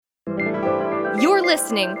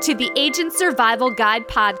listening to the Agent Survival Guide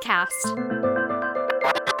podcast,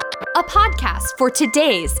 a podcast for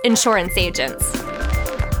today's insurance agents.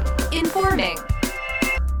 Informing,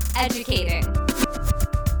 educating,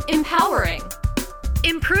 empowering,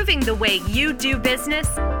 improving the way you do business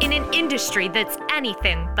in an industry that's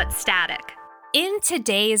anything but static. In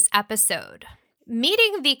today's episode,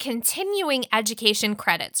 meeting the continuing education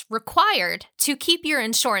credits required to keep your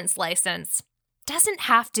insurance license doesn't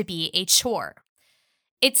have to be a chore.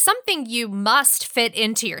 It's something you must fit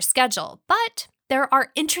into your schedule, but there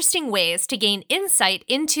are interesting ways to gain insight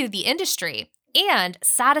into the industry and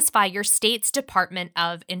satisfy your state's Department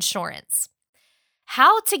of Insurance.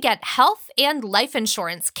 How to get health and life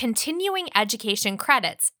insurance continuing education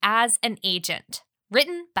credits as an agent,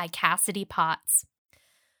 written by Cassidy Potts.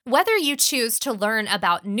 Whether you choose to learn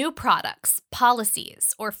about new products,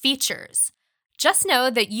 policies, or features, just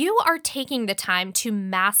know that you are taking the time to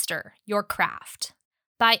master your craft.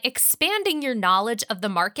 By expanding your knowledge of the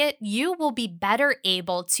market, you will be better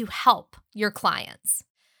able to help your clients.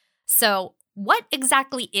 So, what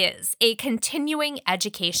exactly is a continuing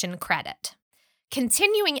education credit?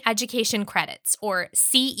 Continuing education credits, or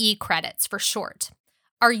CE credits for short,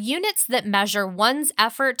 are units that measure one's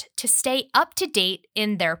effort to stay up to date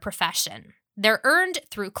in their profession. They're earned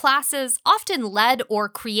through classes often led or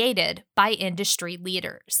created by industry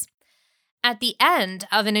leaders. At the end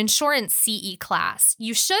of an insurance CE class,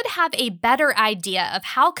 you should have a better idea of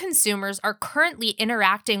how consumers are currently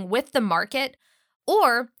interacting with the market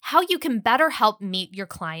or how you can better help meet your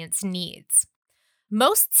clients' needs.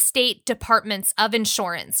 Most state departments of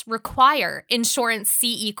insurance require insurance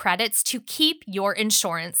CE credits to keep your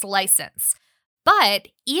insurance license. But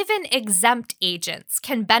even exempt agents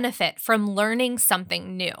can benefit from learning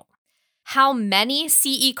something new. How many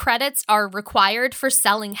CE credits are required for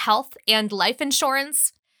selling health and life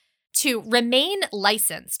insurance? To remain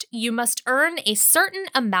licensed, you must earn a certain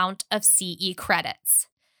amount of CE credits.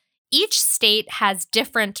 Each state has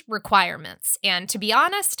different requirements, and to be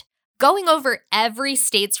honest, going over every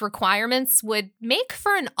state's requirements would make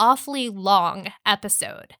for an awfully long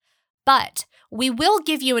episode. But we will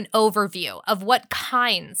give you an overview of what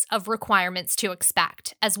kinds of requirements to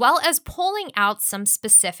expect, as well as pulling out some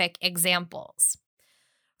specific examples.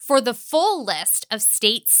 For the full list of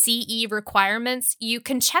state CE requirements, you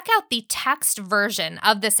can check out the text version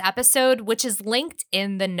of this episode, which is linked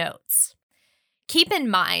in the notes. Keep in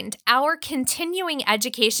mind, our continuing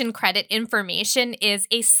education credit information is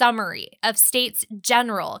a summary of states'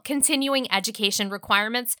 general continuing education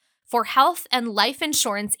requirements for health and life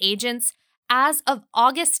insurance agents as of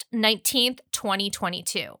August 19th,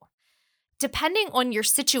 2022. Depending on your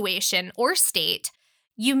situation or state,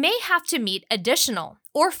 you may have to meet additional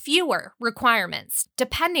or fewer requirements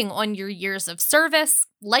depending on your years of service,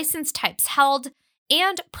 license types held,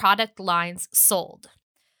 and product lines sold.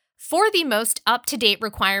 For the most up-to-date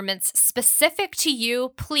requirements specific to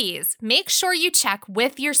you, please make sure you check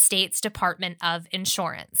with your state's Department of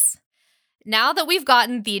Insurance. Now that we've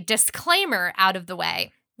gotten the disclaimer out of the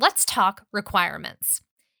way, let's talk requirements.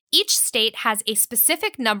 Each state has a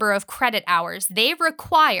specific number of credit hours they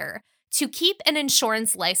require to keep an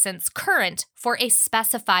insurance license current for a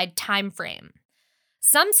specified time frame.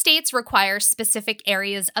 Some states require specific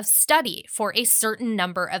areas of study for a certain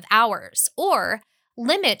number of hours, or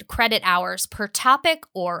limit credit hours per topic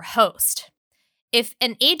or host. If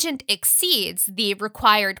an agent exceeds the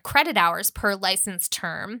required credit hours per license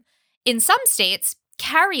term, in some states,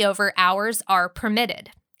 carryover hours are permitted.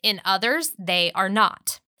 In others, they are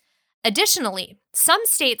not. Additionally, some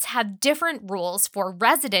states have different rules for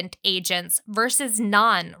resident agents versus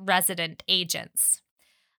non-resident agents.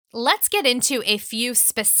 Let's get into a few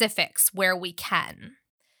specifics where we can.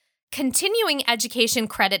 Continuing education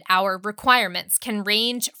credit hour requirements can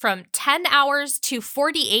range from 10 hours to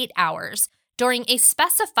 48 hours during a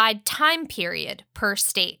specified time period per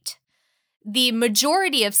state. The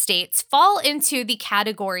majority of states fall into the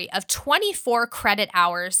category of 24 credit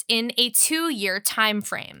hours in a 2-year time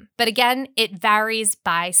frame, but again, it varies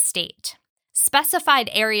by state. Specified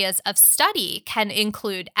areas of study can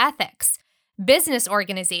include ethics, business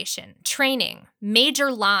organization, training,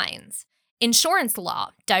 major lines, insurance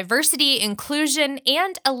law, diversity, inclusion,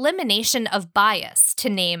 and elimination of bias, to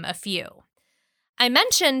name a few. I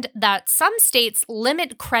mentioned that some states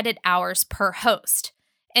limit credit hours per host.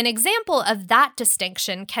 An example of that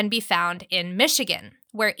distinction can be found in Michigan,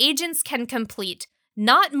 where agents can complete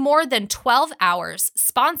not more than 12 hours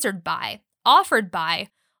sponsored by, offered by,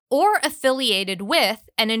 or affiliated with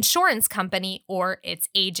an insurance company or its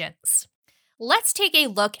agents. Let's take a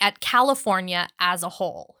look at California as a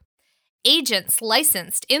whole. Agents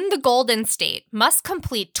licensed in the Golden State must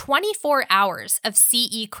complete 24 hours of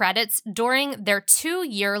CE credits during their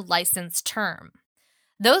 2-year license term.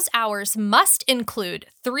 Those hours must include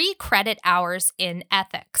 3 credit hours in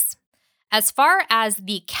ethics. As far as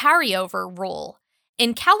the carryover rule,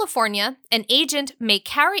 in California, an agent may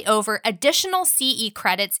carry over additional CE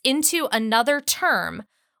credits into another term,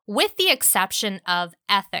 with the exception of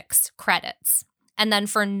ethics credits. And then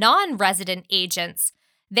for non-resident agents,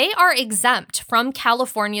 they are exempt from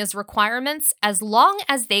California's requirements as long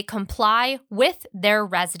as they comply with their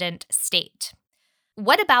resident state.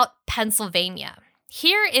 What about Pennsylvania?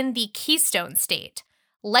 Here in the Keystone State,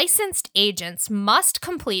 licensed agents must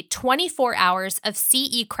complete 24 hours of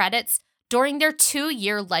CE credits during their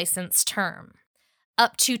 2-year license term.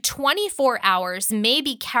 Up to 24 hours may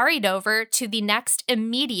be carried over to the next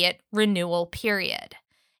immediate renewal period.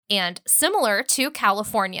 And similar to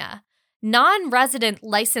California, non-resident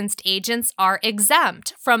licensed agents are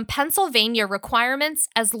exempt from Pennsylvania requirements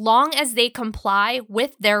as long as they comply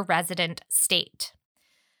with their resident state.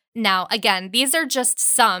 Now, again, these are just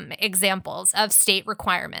some examples of state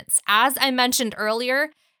requirements. As I mentioned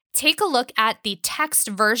earlier, take a look at the text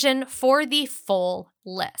version for the full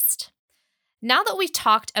list. Now that we've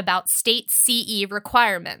talked about state CE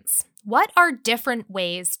requirements, what are different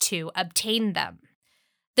ways to obtain them?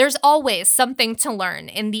 There's always something to learn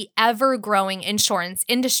in the ever-growing insurance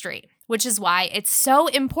industry, which is why it's so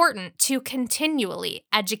important to continually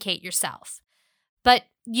educate yourself. But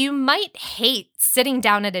you might hate sitting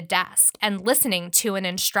down at a desk and listening to an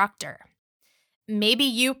instructor. Maybe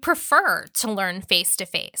you prefer to learn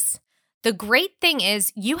face-to-face. The great thing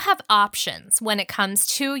is you have options when it comes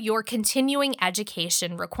to your continuing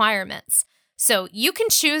education requirements. So you can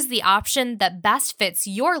choose the option that best fits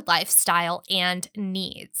your lifestyle and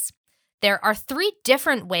needs. There are 3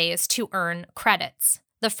 different ways to earn credits.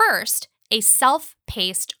 The first, a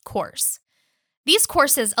self-paced course. These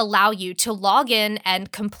courses allow you to log in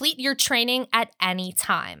and complete your training at any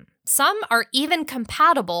time. Some are even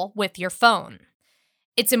compatible with your phone.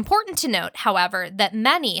 It's important to note, however, that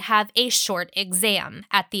many have a short exam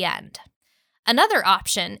at the end. Another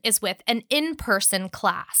option is with an in-person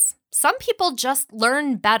class. Some people just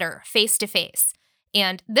learn better face-to-face,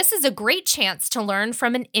 and this is a great chance to learn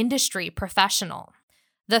from an industry professional.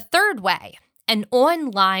 The third way, an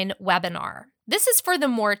online webinar. This is for the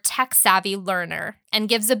more tech-savvy learner and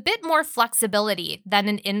gives a bit more flexibility than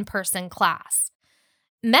an in-person class.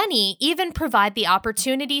 Many even provide the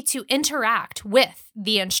opportunity to interact with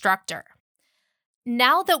the instructor.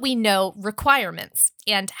 Now that we know requirements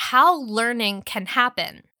and how learning can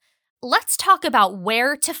happen, let's talk about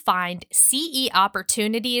where to find CE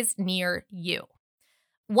opportunities near you.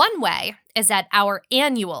 One way is at our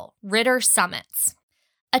annual Ritter Summits.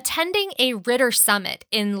 Attending a Ritter Summit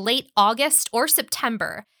in late August or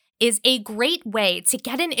September is a great way to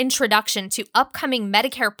get an introduction to upcoming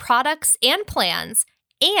Medicare products and plans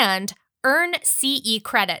and earn CE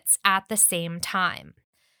credits at the same time.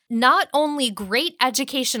 Not only great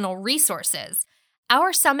educational resources,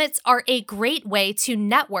 our summits are a great way to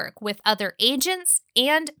network with other agents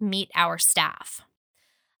and meet our staff.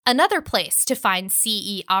 Another place to find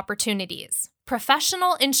CE opportunities,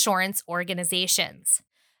 professional insurance organizations.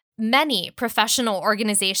 Many professional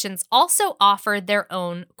organizations also offer their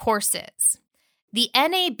own courses. The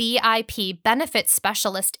NABIP Benefit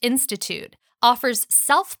Specialist Institute offers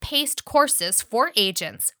self-paced courses for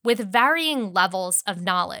agents with varying levels of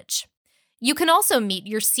knowledge. You can also meet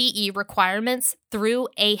your CE requirements through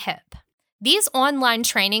AHIP. These online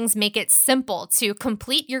trainings make it simple to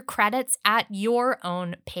complete your credits at your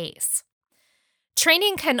own pace.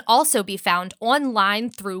 Training can also be found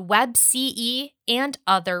online through WebCE and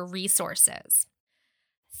other resources.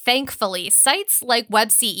 Thankfully, sites like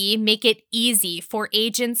WebCE make it easy for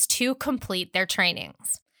agents to complete their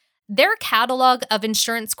trainings. Their catalog of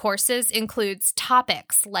insurance courses includes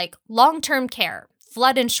topics like long-term care,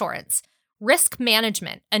 flood insurance, risk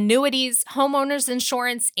management, annuities, homeowners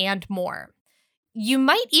insurance, and more. You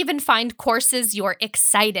might even find courses you're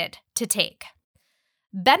excited to take.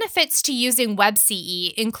 Benefits to using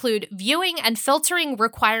WebCE include viewing and filtering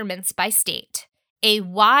requirements by state, a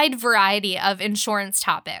wide variety of insurance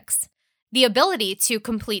topics, the ability to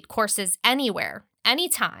complete courses anywhere,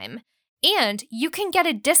 anytime, and you can get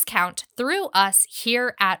a discount through us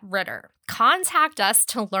here at Ritter. Contact us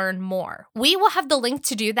to learn more. We will have the link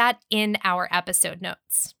to do that in our episode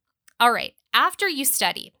notes. All right, after you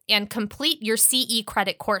study and complete your CE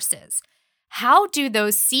credit courses, how do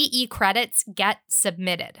those CE credits get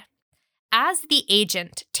submitted? As the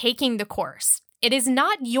agent taking the course, it is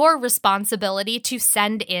not your responsibility to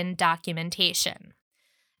send in documentation.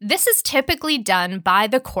 This is typically done by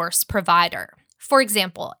the course provider. For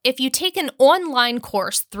example, if you take an online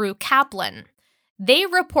course through Kaplan, they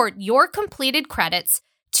report your completed credits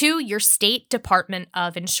to your state Department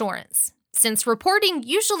of Insurance. Since reporting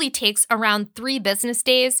usually takes around 3 business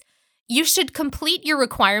days, you should complete your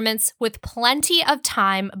requirements with plenty of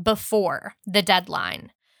time before the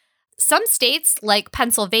deadline. Some states, like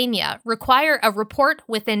Pennsylvania, require a report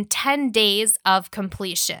within 10 days of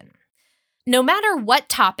completion. No matter what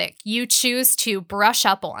topic you choose to brush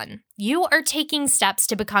up on, you are taking steps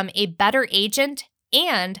to become a better agent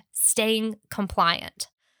and staying compliant.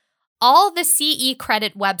 All the CE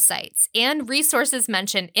credit websites and resources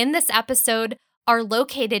mentioned in this episode are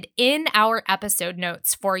located in our episode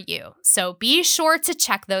notes for you, so be sure to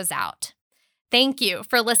check those out. Thank you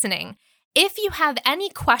for listening. If you have any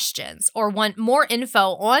questions or want more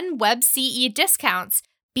info on Web CE discounts,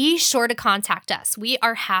 be sure to contact us. We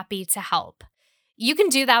are happy to help. You can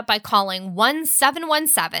do that by calling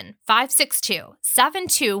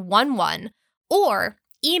 1-717-562-7211 or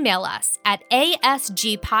email us at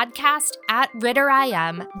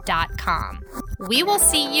asgpodcast@ritterim.com. We will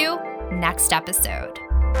see you next episode.